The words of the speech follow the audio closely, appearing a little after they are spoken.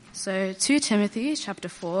So 2 Timothy chapter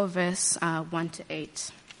 4, verse 1 to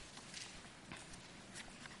 8.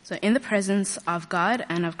 So in the presence of God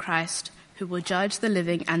and of Christ, who will judge the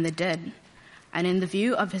living and the dead, and in the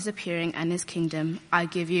view of his appearing and his kingdom, I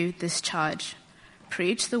give you this charge.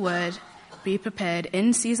 Preach the word, be prepared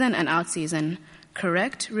in season and out season,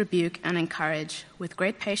 correct, rebuke, and encourage with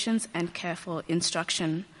great patience and careful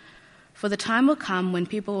instruction. For the time will come when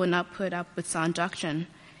people will not put up with sound doctrine.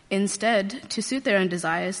 Instead, to suit their own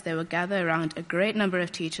desires, they will gather around a great number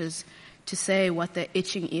of teachers to say what their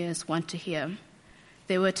itching ears want to hear.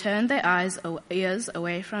 They will turn their ears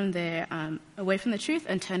away from the truth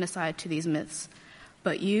and turn aside to these myths.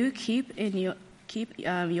 But you keep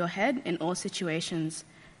your head in all situations.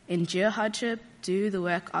 Endure hardship, do the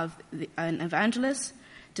work of an evangelist,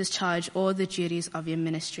 discharge all the duties of your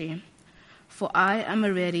ministry. For I am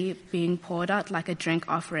already being poured out like a drink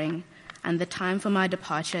offering, and the time for my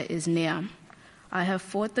departure is near. I have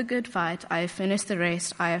fought the good fight, I have finished the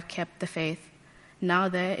race, I have kept the faith. Now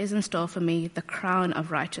there is in store for me the crown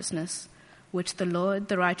of righteousness, which the Lord,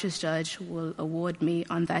 the righteous judge, will award me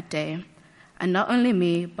on that day, and not only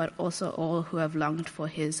me, but also all who have longed for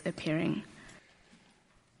his appearing.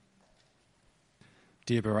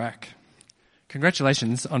 Dear Barack,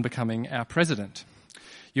 congratulations on becoming our president.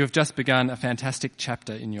 You have just begun a fantastic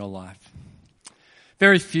chapter in your life.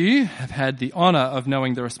 Very few have had the honour of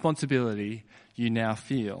knowing the responsibility you now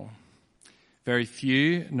feel. Very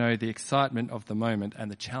few know the excitement of the moment and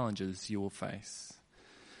the challenges you will face.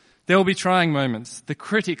 There will be trying moments. The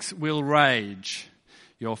critics will rage.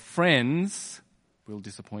 Your friends will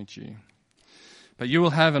disappoint you. But you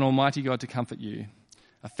will have an almighty God to comfort you,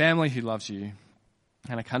 a family who loves you,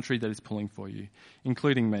 and a country that is pulling for you,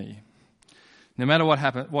 including me. No matter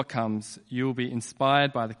what comes, you will be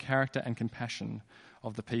inspired by the character and compassion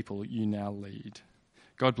of the people you now lead.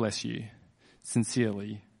 God bless you.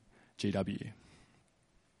 Sincerely, GW.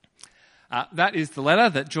 That is the letter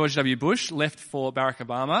that George W. Bush left for Barack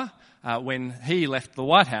Obama when he left the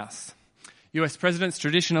White House. US presidents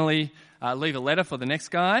traditionally leave a letter for the next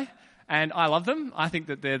guy, and I love them. I think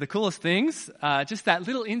that they're the coolest things. Just that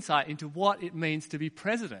little insight into what it means to be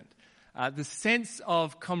president. The sense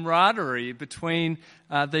of camaraderie between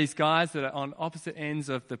these guys that are on opposite ends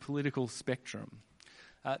of the political spectrum.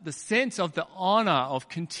 The sense of the honour of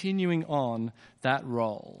continuing on that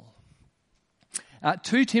role.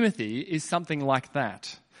 2 Timothy is something like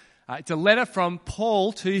that. It's a letter from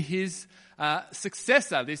Paul to his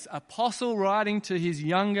successor, this apostle writing to his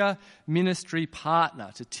younger ministry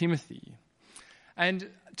partner, to Timothy. And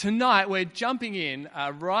tonight we're jumping in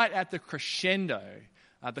right at the crescendo,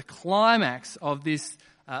 the climax of this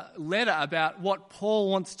letter about what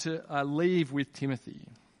Paul wants to leave with Timothy.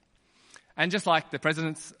 And just like the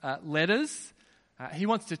president's letters, he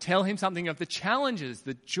wants to tell him something of the challenges,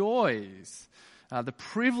 the joys, the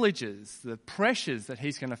privileges, the pressures that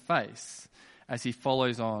he's going to face as he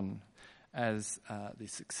follows on as the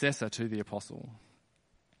successor to the apostle.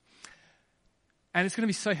 And it's going to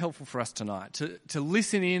be so helpful for us tonight to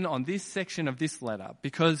listen in on this section of this letter,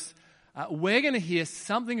 because we're going to hear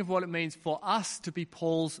something of what it means for us to be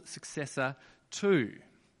Paul's successor too.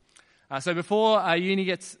 So before our uni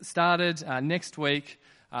gets started next week,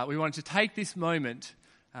 we wanted to take this moment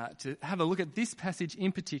to have a look at this passage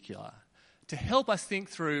in particular, to help us think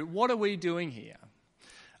through, what are we doing here?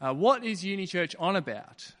 What is Uni Church on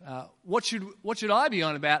about? What should I be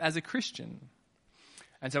on about as a Christian?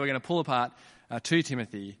 And so we're going to pull apart 2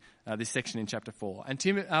 Timothy, this section in chapter 4.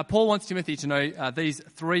 And Paul wants Timothy to know these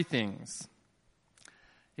three things.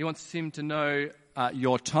 He wants him to know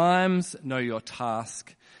your times, know your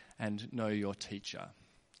task, and know your teacher.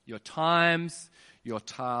 Your times, your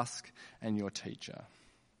task, and your teacher.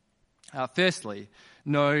 Firstly,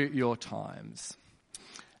 know your times.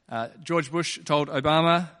 George Bush told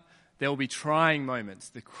Obama, there will be trying moments.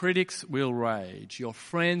 The critics will rage. Your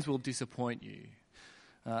friends will disappoint you.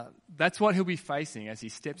 That's what he'll be facing as he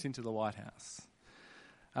steps into the White House.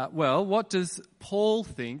 Well, what does Paul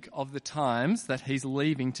think of the times that he's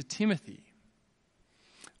leaving to Timothy?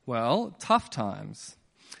 Well, tough times.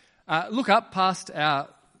 Look up past our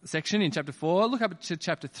section in chapter 4, look up to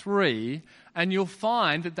chapter 3, and you'll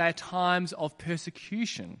find that they're times of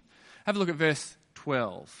persecution. Have a look at verse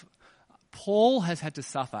 12. Paul has had to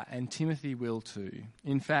suffer, and Timothy will too.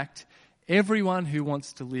 In fact, everyone who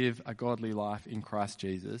wants to live a godly life in Christ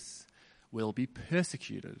Jesus will be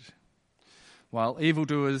persecuted, while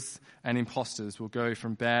evildoers and impostors will go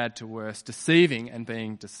from bad to worse, deceiving and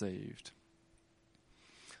being deceived.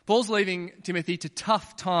 Paul's leaving Timothy to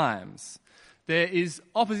tough times. There is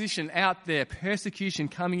opposition out there, persecution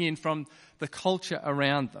coming in from the culture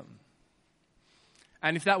around them.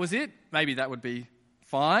 And if that was it, maybe that would be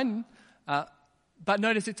fine. But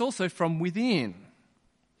notice it's also from within.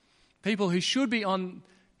 People who should be on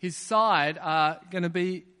his side are going to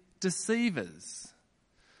be deceivers,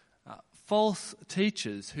 false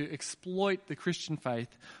teachers who exploit the Christian faith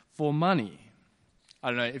for money. I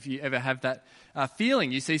don't know if you ever have that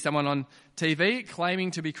feeling. You see someone on TV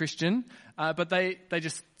claiming to be Christian, but they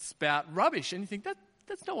just spout rubbish, and you think,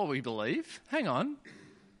 that's not what we believe. Hang on.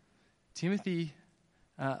 Timothy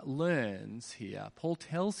learns here, Paul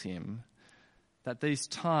tells him that these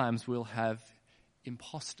times will have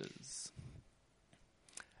imposters.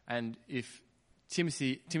 And if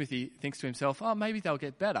Timothy thinks to himself, oh, maybe they'll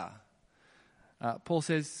get better, Paul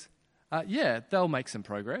says, yeah, they'll make some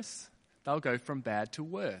progress. They'll go from bad to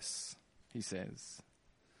worse, he says.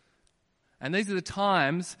 And these are the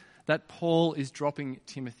times that Paul is dropping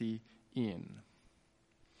Timothy in.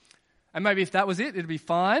 And maybe if that was it, it'd be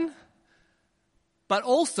fine. But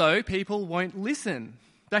also, people won't listen.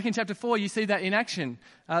 Back in chapter 4, you see that in action.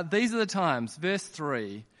 These are the times, verse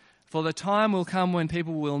 3, for the time will come when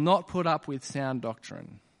people will not put up with sound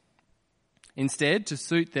doctrine. Instead, to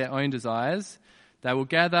suit their own desires, they will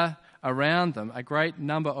gather around them a great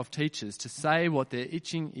number of teachers to say what their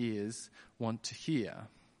itching ears want to hear.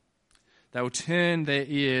 They will turn their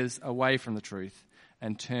ears away from the truth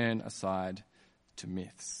and turn aside to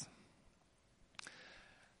myths.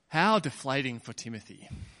 How deflating for Timothy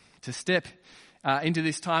to step into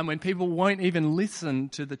this time when people won't even listen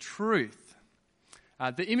to the truth.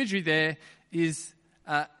 The imagery there is,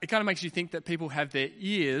 it kind of makes you think that people have their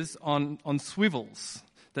ears on swivels,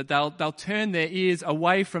 that they'll turn their ears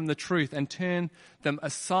away from the truth and turn them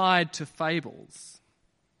aside to fables.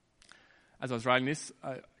 As I was writing this,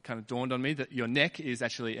 it kind of dawned on me that your neck is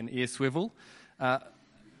actually an ear swivel.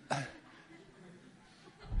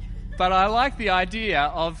 But I like the idea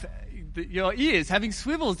of your ears having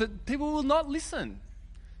swivels, that people will not listen.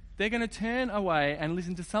 They're going to turn away and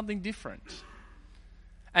listen to something different.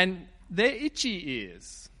 And they're itchy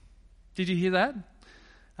ears. Did you hear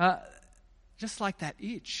that? Just like that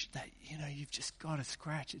itch that, you've just got to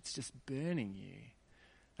scratch. It's just burning you.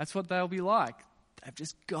 That's what they'll be like. They've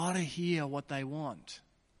just got to hear what they want.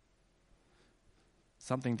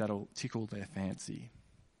 Something that'll tickle their fancy.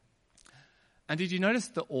 And did you notice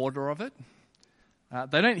the order of it?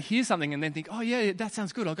 They don't hear something and then think, oh yeah, that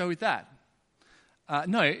sounds good, I'll go with that.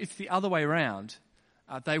 No, it's the other way around.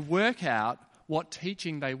 They work out what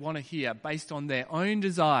teaching they want to hear based on their own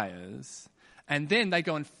desires, and then they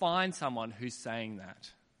go and find someone who's saying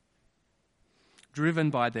that, driven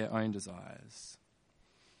by their own desires.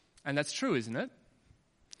 And that's true, isn't it?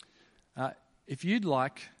 If you'd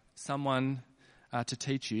like someone to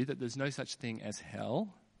teach you that there's no such thing as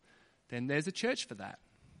hell, then there's a church for that.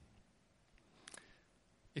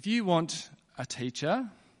 If you want a teacher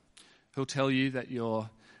who'll tell you that your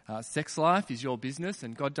sex life is your business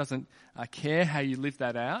and God doesn't care how you live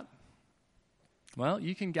that out, well,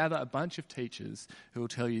 you can gather a bunch of teachers who will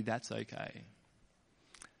tell you that's okay.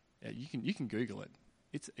 Yeah, you can Google it.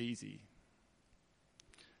 It's easy.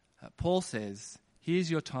 Paul says,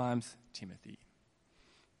 here's your times, Timothy.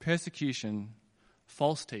 Persecution,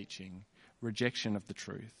 false teaching, rejection of the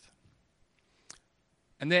truth.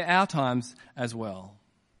 And they're our times as well.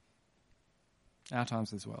 Our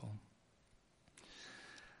times as well.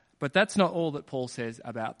 But that's not all that Paul says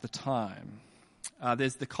about the time.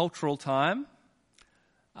 There's the cultural time,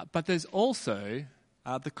 but there's also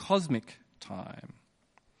the cosmic time.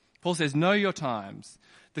 Paul says, know your times.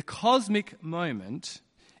 The cosmic moment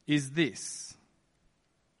is this.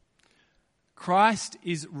 Christ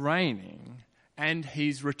is reigning and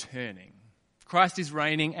he's returning. Christ is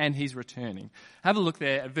reigning and he's returning. Have a look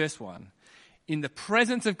there at verse 1. In the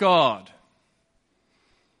presence of God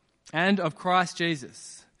and of Christ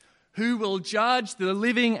Jesus, who will judge the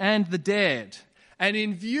living and the dead, and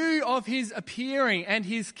in view of his appearing and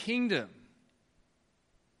his kingdom.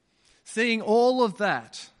 Seeing all of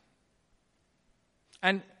that.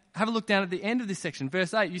 And have a look down at the end of this section,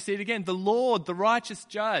 verse 8. You see it again. The Lord, the righteous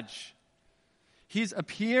judge, his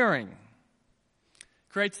appearing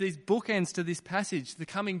creates these bookends to this passage, the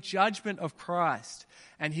coming judgment of Christ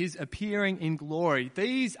and his appearing in glory.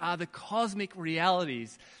 These are the cosmic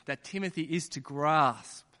realities that Timothy is to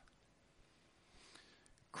grasp.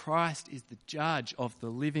 Christ is the judge of the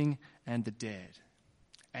living and the dead,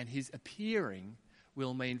 and his appearing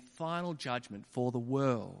will mean final judgment for the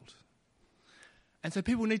world. And so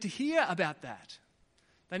people need to hear about that.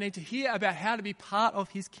 They need to hear about how to be part of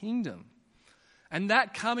his kingdom. And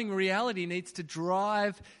that coming reality needs to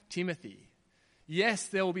drive Timothy. Yes,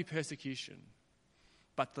 there will be persecution,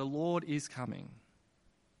 but the Lord is coming.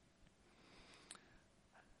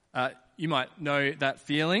 You might know that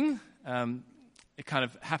feeling. It kind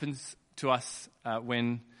of happens to us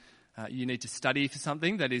when you need to study for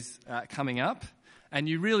something that is coming up, and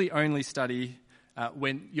you really only study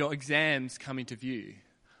when your exams come into view.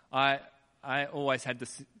 I always had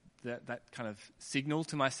that kind of signal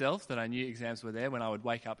to myself that I knew exams were there when I would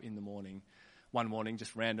wake up in the morning, one morning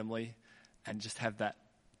just randomly, and just have that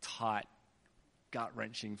tight,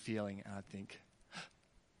 gut-wrenching feeling, and I'd think,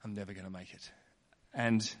 I'm never going to make it.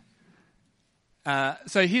 And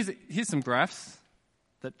so here's some graphs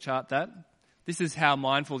that chart that. This is how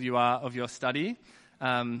mindful you are of your study.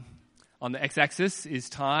 On the x-axis is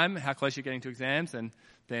time, how close you're getting to exams, and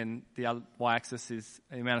then the other y-axis is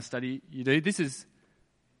the amount of study you do. This is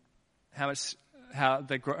how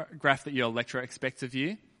the graph that your lecturer expects of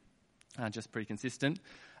you, just pretty consistent.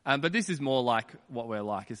 But this is more like what we're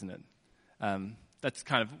like, isn't it? That's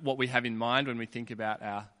kind of what we have in mind when we think about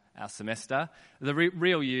our semester. The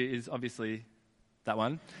real you is obviously that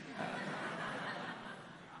one.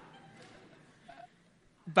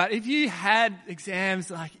 But if you had exams,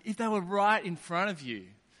 like if they were right in front of you,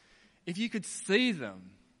 if you could see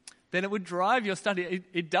them, then it would drive your study.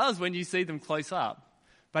 It does when you see them close up.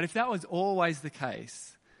 But if that was always the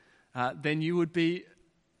case, then you would be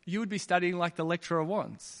studying like the lecturer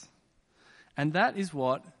wants. And that is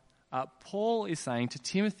what Paul is saying to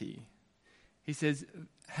Timothy. He says,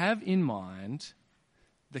 have in mind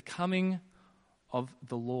the coming of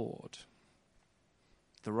the Lord,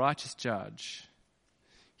 the righteous judge,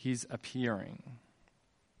 his appearing.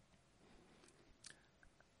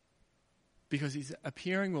 Because his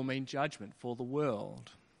appearing will mean judgment for the world.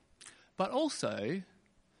 But also,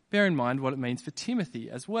 bear in mind what it means for Timothy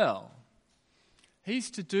as well. He's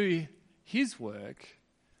to do his work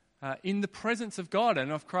in the presence of God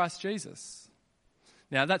and of Christ Jesus.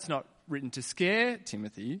 Now, that's not written to scare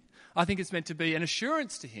Timothy. I think it's meant to be an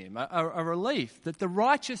assurance to him, a relief that the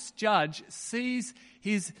righteous judge sees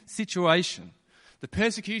his situation. The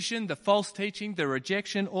persecution, the false teaching, the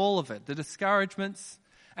rejection, all of it, the discouragements.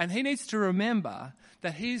 And he needs to remember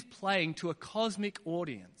that he's playing to a cosmic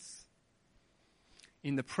audience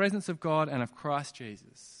in the presence of God and of Christ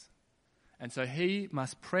Jesus. And so he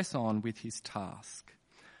must press on with his task.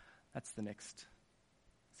 That's the next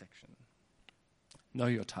section. Know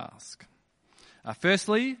your task.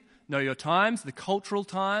 Firstly, know your times, the cultural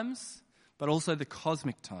times, but also the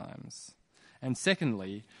cosmic times. And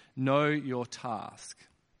secondly, know your task.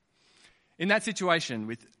 In that situation,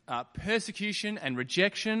 with persecution and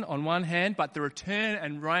rejection on one hand, but the return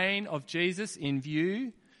and reign of Jesus in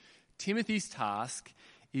view, Timothy's task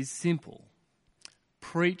is simple.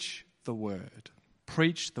 Preach the word.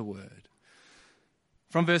 Preach the word.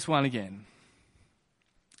 From verse 1 again.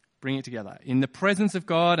 Bring it together. In the presence of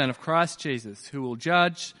God and of Christ Jesus, who will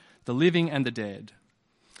judge the living and the dead.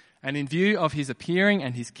 And in view of his appearing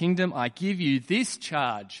and his kingdom, I give you this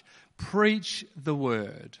charge. Preach the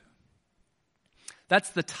word.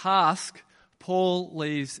 That's the task Paul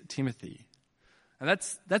leaves Timothy. And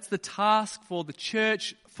that's the task for the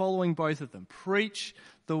church following both of them. Preach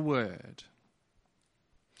the word.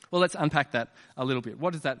 Well, let's unpack that a little bit.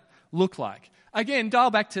 What does that look like? Again,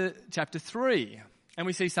 dial back to chapter 3, and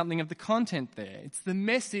we see something of the content there. It's the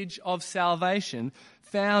message of salvation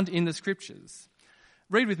found in the scriptures.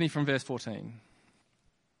 Read with me from verse 14.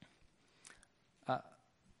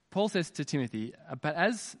 Paul says to Timothy, but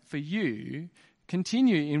as for you,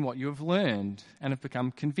 continue in what you have learned and have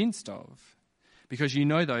become convinced of, because you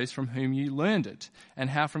know those from whom you learned it, and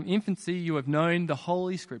how from infancy you have known the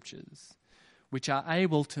holy scriptures, which are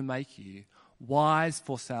able to make you wise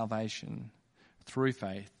for salvation through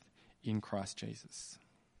faith in Christ Jesus.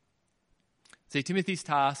 See, Timothy's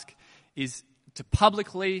task is to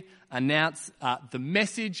publicly announce the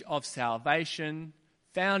message of salvation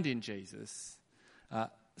found in Jesus,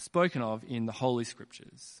 spoken of in the Holy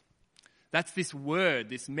Scriptures. That's this word,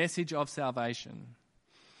 this message of salvation.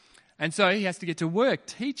 And so he has to get to work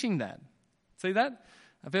teaching that. See that?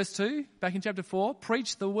 Verse 2, back in chapter 4,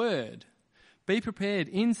 preach the word. Be prepared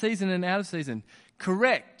in season and out of season.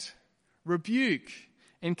 Correct, rebuke,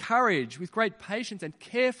 encourage with great patience and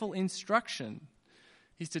careful instruction.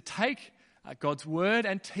 He's to take God's word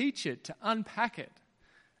and teach it, to unpack it,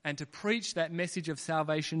 and to preach that message of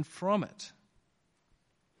salvation from it.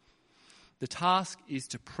 The task is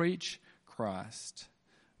to preach Christ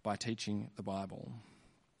by teaching the Bible.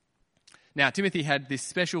 Now, Timothy had this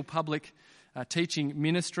special public teaching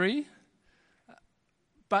ministry,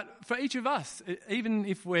 but for each of us, even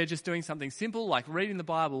if we're just doing something simple like reading the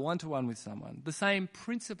Bible one-to-one with someone, the same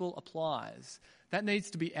principle applies. That needs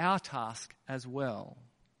to be our task as well.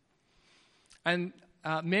 And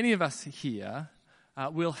many of us here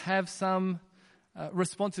will have some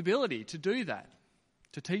responsibility to do that,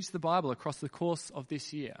 to teach the Bible across the course of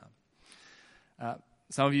this year.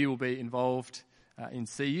 Some of you will be involved in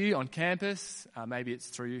CU on campus. Maybe it's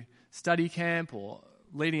through study camp or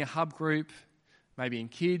leading a hub group, maybe in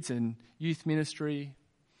kids and youth ministry.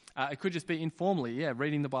 It could just be informally,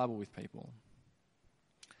 reading the Bible with people.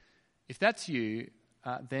 If that's you,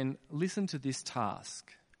 then listen to this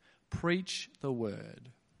task. Preach the word.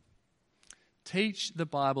 Teach the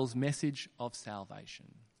Bible's message of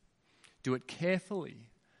salvation. Do it carefully.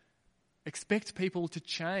 Expect people to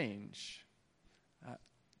change.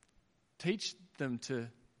 Teach them to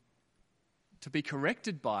be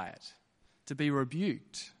corrected by it, to be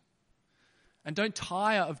rebuked. And don't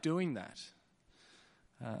tire of doing that.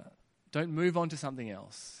 Don't move on to something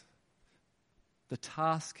else. The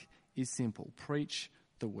task is simple. Preach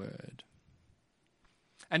the word.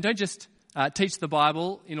 And don't just teach the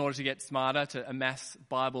Bible in order to get smarter, to amass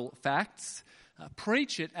Bible facts.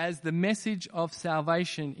 Preach it as the message of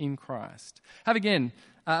salvation in Christ.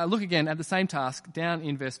 Look again at the same task down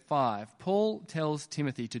in verse 5. Paul tells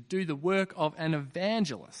Timothy to do the work of an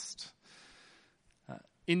evangelist.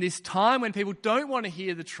 In this time when people don't want to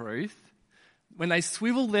hear the truth, when they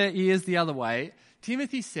swivel their ears the other way,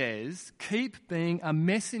 Timothy says, keep being a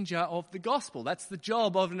messenger of the gospel. That's the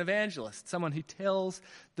job of an evangelist, someone who tells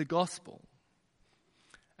the gospel.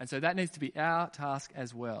 And so that needs to be our task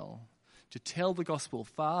as well, to tell the gospel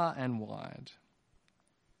far and wide.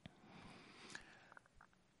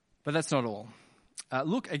 But that's not all.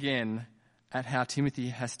 Look again at how Timothy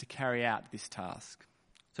has to carry out this task.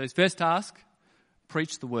 So his first task,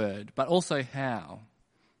 preach the word, but also how?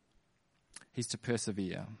 He's to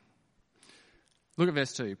persevere. Look at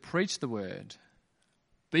verse 2. Preach the word.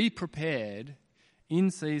 Be prepared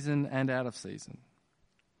in season and out of season.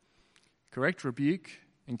 Correct, rebuke,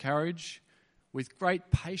 encourage with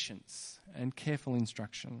great patience and careful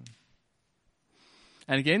instruction.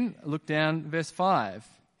 And again, look down verse 5.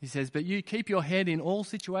 He says, but you keep your head in all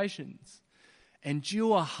situations.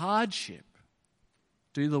 Endure hardship.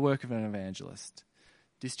 Do the work of an evangelist.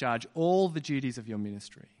 Discharge all the duties of your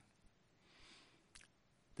ministry.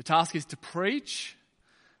 The task is to preach,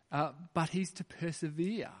 but he's to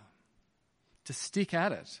persevere, to stick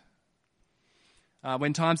at it.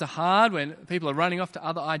 When times are hard, when people are running off to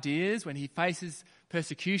other ideas, when he faces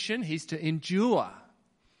persecution, he's to endure,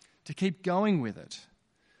 to keep going with it,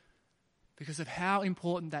 because of how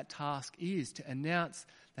important that task is, to announce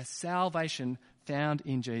the salvation found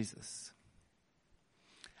in Jesus.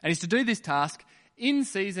 And he's to do this task in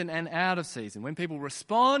season and out of season, when people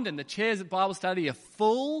respond and the chairs at Bible study are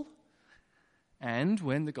full, and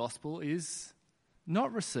when the gospel is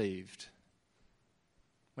not received,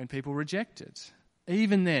 when people reject it.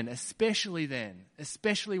 Even then, especially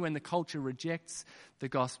when the culture rejects the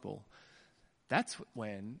gospel, that's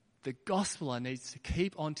when the gospel needs to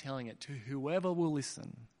keep on telling it to whoever will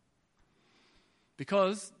listen.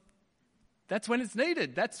 Because that's when it's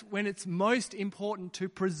needed. That's when it's most important to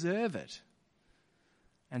preserve it.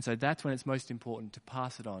 And so that's when it's most important to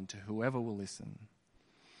pass it on to whoever will listen.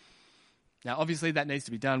 Now, obviously, that needs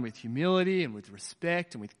to be done with humility and with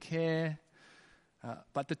respect and with care.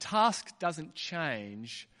 But the task doesn't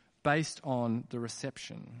change based on the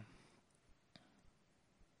reception.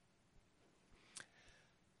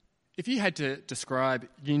 If you had to describe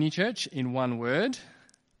Uni Church in one word,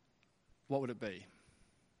 what would it be?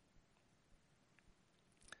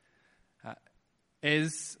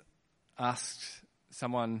 Ez asked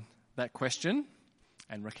someone that question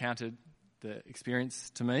and recounted the experience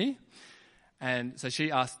to me. And so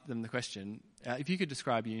she asked them the question, if you could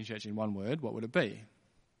describe Uni Church in one word, what would it be?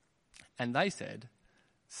 And they said,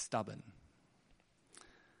 stubborn.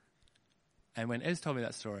 And when Ez told me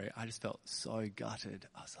that story, I just felt so gutted.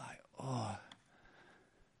 I was like, oh,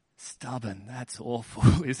 stubborn, that's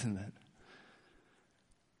awful, isn't it?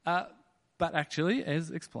 But actually,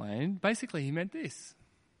 Ez explained, basically he meant this.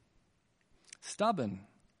 Stubborn.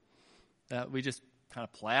 We just kind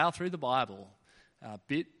of plough through the Bible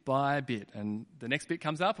bit by bit, and the next bit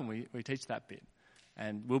comes up and we teach that bit.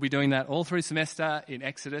 And we'll be doing that all through semester in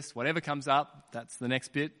Exodus. Whatever comes up, that's the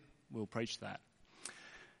next bit, we'll preach that.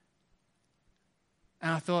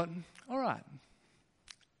 And I thought, all right,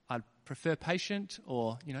 I'd prefer patient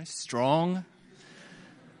or, strong.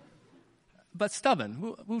 But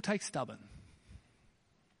stubborn, we'll take stubborn.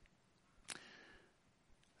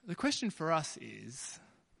 The question for us is,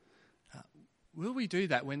 will we do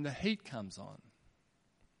that when the heat comes on?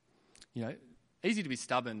 Easy to be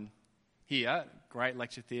stubborn here, great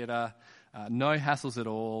lecture theatre, no hassles at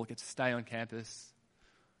all, get to stay on campus.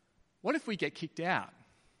 What if we get kicked out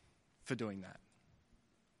for doing that?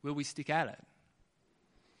 Will we stick at it?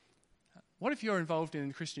 What if you're involved in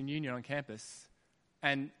the Christian Union on campus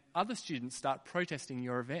and other students start protesting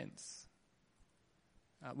your events?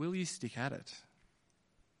 Will you stick at it?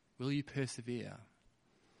 Will you persevere?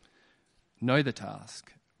 Know the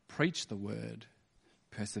task, preach the word,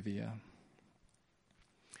 persevere.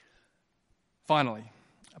 Finally,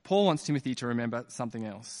 Paul wants Timothy to remember something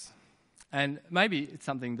else. And maybe it's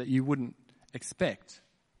something that you wouldn't expect.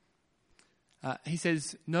 He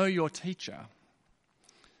says, know your teacher,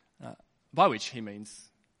 by which he means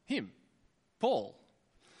him, Paul.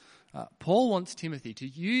 Paul wants Timothy to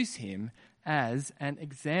use him as an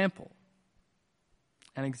example.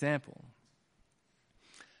 An example.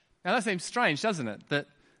 Now that seems strange, doesn't it? That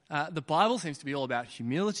the Bible seems to be all about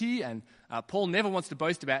humility, and Paul never wants to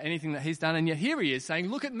boast about anything that he's done, and yet here he is saying,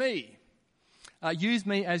 look at me. Use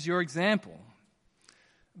me as your example.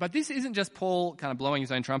 But this isn't just Paul kind of blowing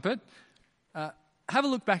his own trumpet. Have a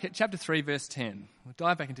look back at chapter 3, verse 10. We'll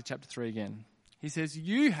dive back into chapter 3 again. He says,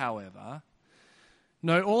 you, however,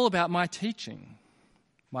 know all about my teaching,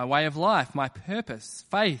 my way of life, my purpose,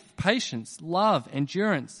 faith, patience, love,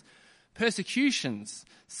 endurance, persecutions,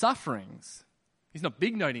 sufferings. He's not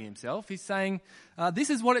big-noting himself. He's saying, this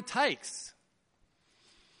is what it takes.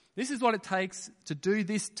 This is what it takes to do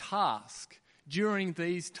this task during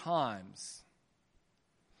these times.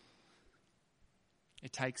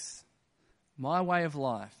 It takes my way of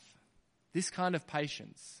life, this kind of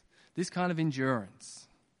patience, this kind of endurance.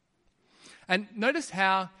 And notice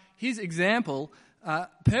how his example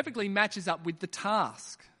perfectly matches up with the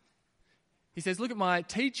task. He says, look at my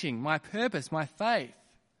teaching, my purpose, my faith,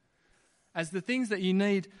 as the things that you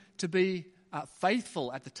need to be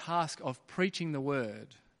faithful at the task of preaching the word.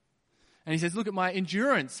 And he says, look at my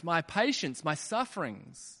endurance, my patience, my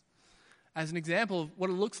sufferings, as an example of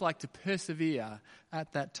what it looks like to persevere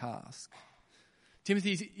at that task.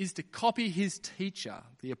 Timothy is to copy his teacher,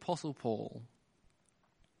 the Apostle Paul.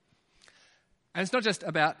 And it's not just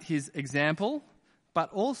about his example,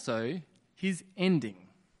 but also his ending.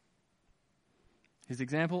 His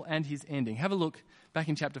example and his ending. Have a look back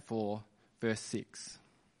in chapter 4, verse 6.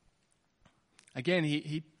 Again,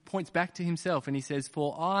 he points back to himself and he says,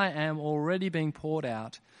 for I am already being poured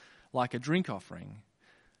out like a drink offering,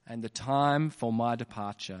 and the time for my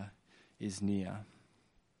departure is near.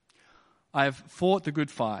 I have fought the good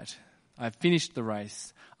fight. I have finished the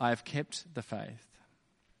race. I have kept the faith.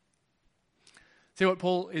 See what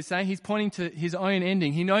Paul is saying? He's pointing to his own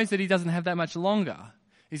ending. He knows that he doesn't have that much longer.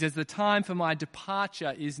 He says, the time for my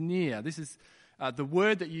departure is near. This is the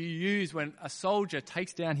word that you use when a soldier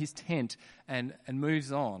takes down his tent and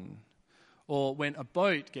moves on, or when a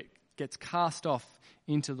boat gets cast off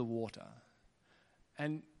into the water.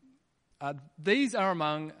 And these are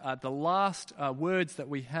among the last words that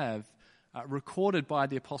we have recorded by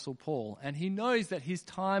the Apostle Paul. And he knows that his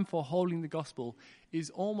time for holding the gospel is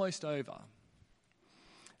almost over.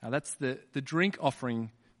 That's the drink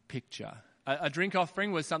offering picture. A drink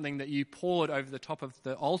offering was something that you poured over the top of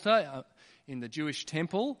the altar in the Jewish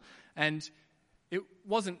temple, and it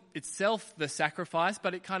wasn't itself the sacrifice,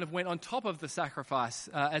 but it kind of went on top of the sacrifice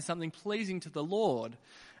as something pleasing to the Lord.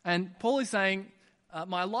 And Paul is saying,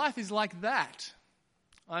 my life is like that.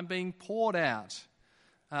 I'm being poured out,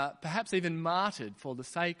 perhaps even martyred for the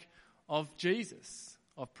sake of Jesus,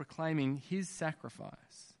 of proclaiming his sacrifice.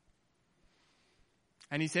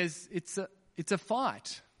 And he says it's a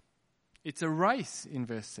fight. It's a race in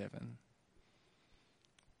verse 7.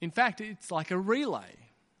 In fact, it's like a relay.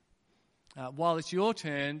 While it's your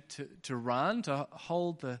turn to run, to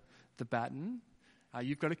hold the baton,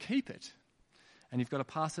 you've got to keep it. And you've got to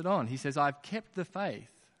pass it on. He says, I've kept the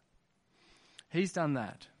faith. He's done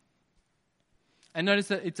that. And notice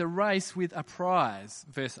that it's a race with a prize,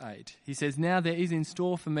 verse 8. He says, now there is in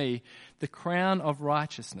store for me the crown of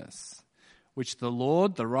righteousness, which the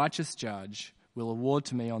Lord, the righteous judge, will award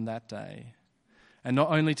to me on that day. And not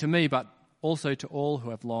only to me, but also to all who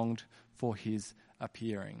have longed for his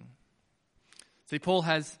appearing. See, Paul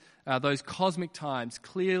has those cosmic times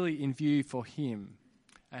clearly in view for him.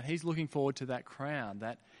 And he's looking forward to that crown,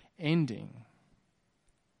 that ending.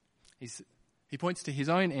 He points to his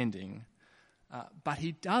own ending, but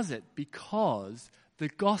he does it because the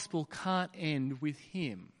gospel can't end with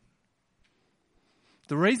him.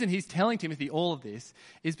 The reason he's telling Timothy all of this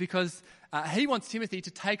is because he wants Timothy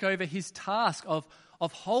to take over his task of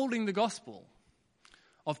holding the gospel,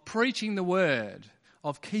 of preaching the word,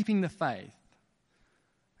 of keeping the faith.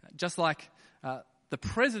 Just like the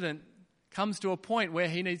president comes to a point where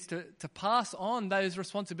he needs to pass on those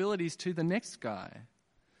responsibilities to the next guy.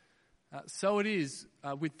 So it is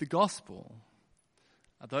with the gospel.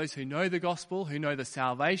 those who know the gospel, who know the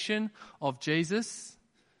salvation of Jesus,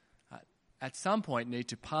 at some point need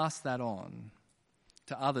to pass that on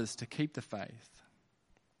to others to keep the faith.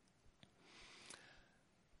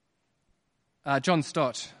 John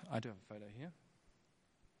Stott, I do have a photo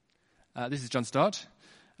here. This is John Stott.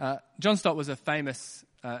 John Stott was a famous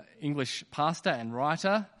English pastor and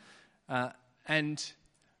writer, and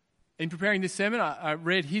in preparing this sermon, I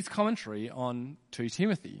read his commentary on 2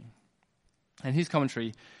 Timothy, and his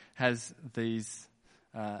commentary has this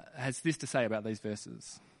to say about these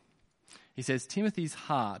verses. He says, Timothy's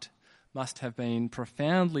heart must have been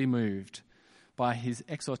profoundly moved by his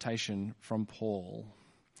exhortation from Paul,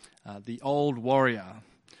 the old warrior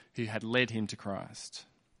who had led him to Christ.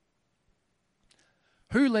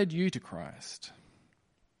 Who led you to Christ?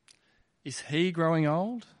 Is he growing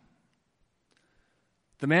old?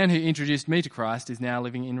 The man who introduced me to Christ is now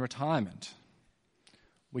living in retirement.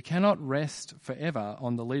 We cannot rest forever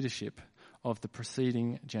on the leadership of the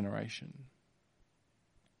preceding generation.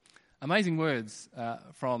 Amazing words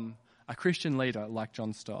from a Christian leader like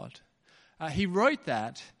John Stott. He wrote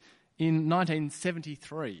that in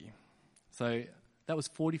 1973, so that was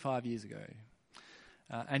 45 years ago.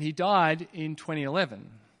 And he died in 2011.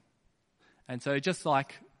 And so just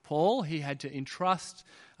like Paul, he had to entrust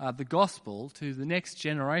the gospel to the next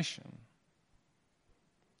generation.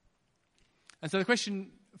 And so the question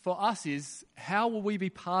for us is, how will we be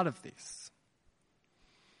part of this?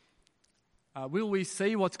 Will we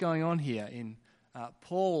see what's going on here in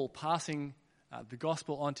Paul passing the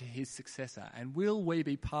gospel on to his successor? And will we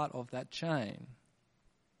be part of that chain?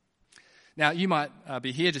 Now, you might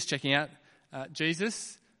be here just checking out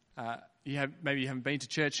Jesus. Maybe you haven't been to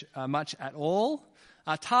church much at all.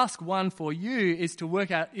 Task 1 for you is to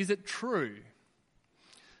work out, is it true?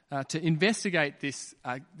 To investigate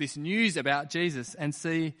this news about Jesus and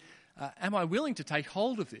see, am I willing to take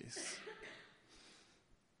hold of this?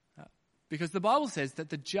 Because the Bible says that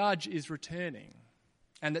the judge is returning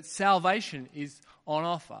and that salvation is on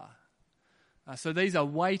offer. So these are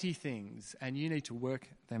weighty things and you need to work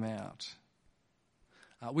them out.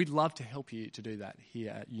 We'd love to help you to do that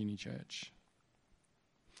here at Uni Church.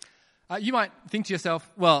 You might think to yourself,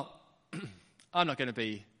 well, I'm not going to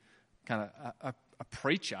be kind of a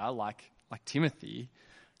preacher like Timothy.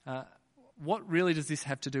 What really does this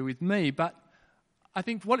have to do with me? But I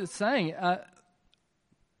think what it's saying,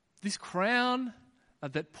 this crown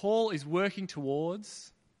that Paul is working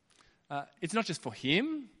towards, it's not just for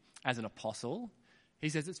him as an apostle. He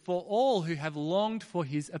says it's for all who have longed for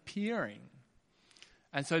his appearing.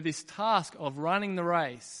 And so this task of running the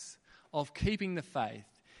race, of keeping the faith,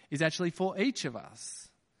 is actually for each of us.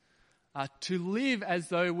 To live as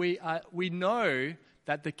though we know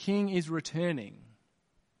that the King is returning,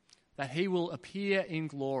 that he will appear in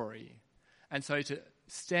glory, and so to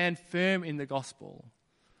stand firm in the gospel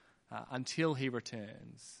until he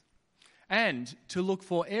returns. And to look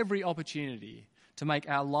for every opportunity to make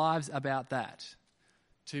our lives about that,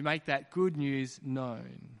 to make that good news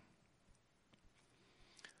known.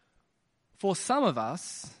 For some of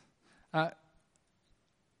us,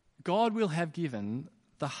 God will have given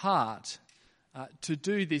the heart to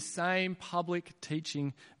do this same public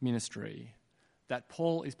teaching ministry that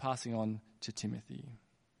Paul is passing on to Timothy.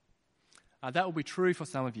 That will be true for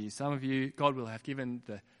some of you. Some of you, God will have given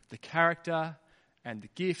the character and the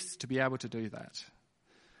gifts to be able to do that.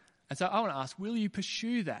 And so I want to ask, will you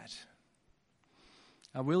pursue that?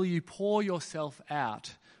 Will you pour yourself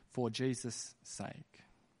out for Jesus' sake?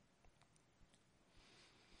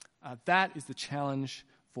 That is the challenge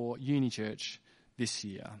for Uni Church this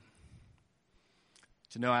year.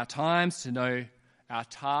 To know our times, to know our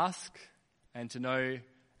task, and to know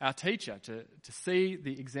our teacher, to see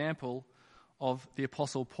the example of the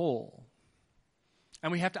Apostle Paul.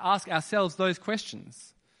 And we have to ask ourselves those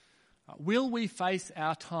questions. Will we face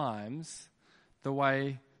our times the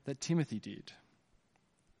way that Timothy did?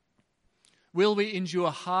 Will we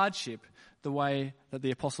endure hardship the way that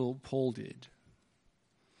the Apostle Paul did?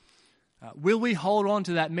 Will we hold on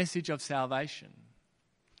to that message of salvation?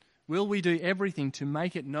 Will we do everything to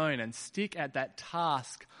make it known and stick at that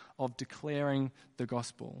task of declaring the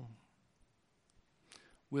gospel?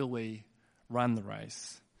 Will we run the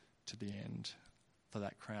race to the end for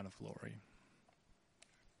that crown of glory?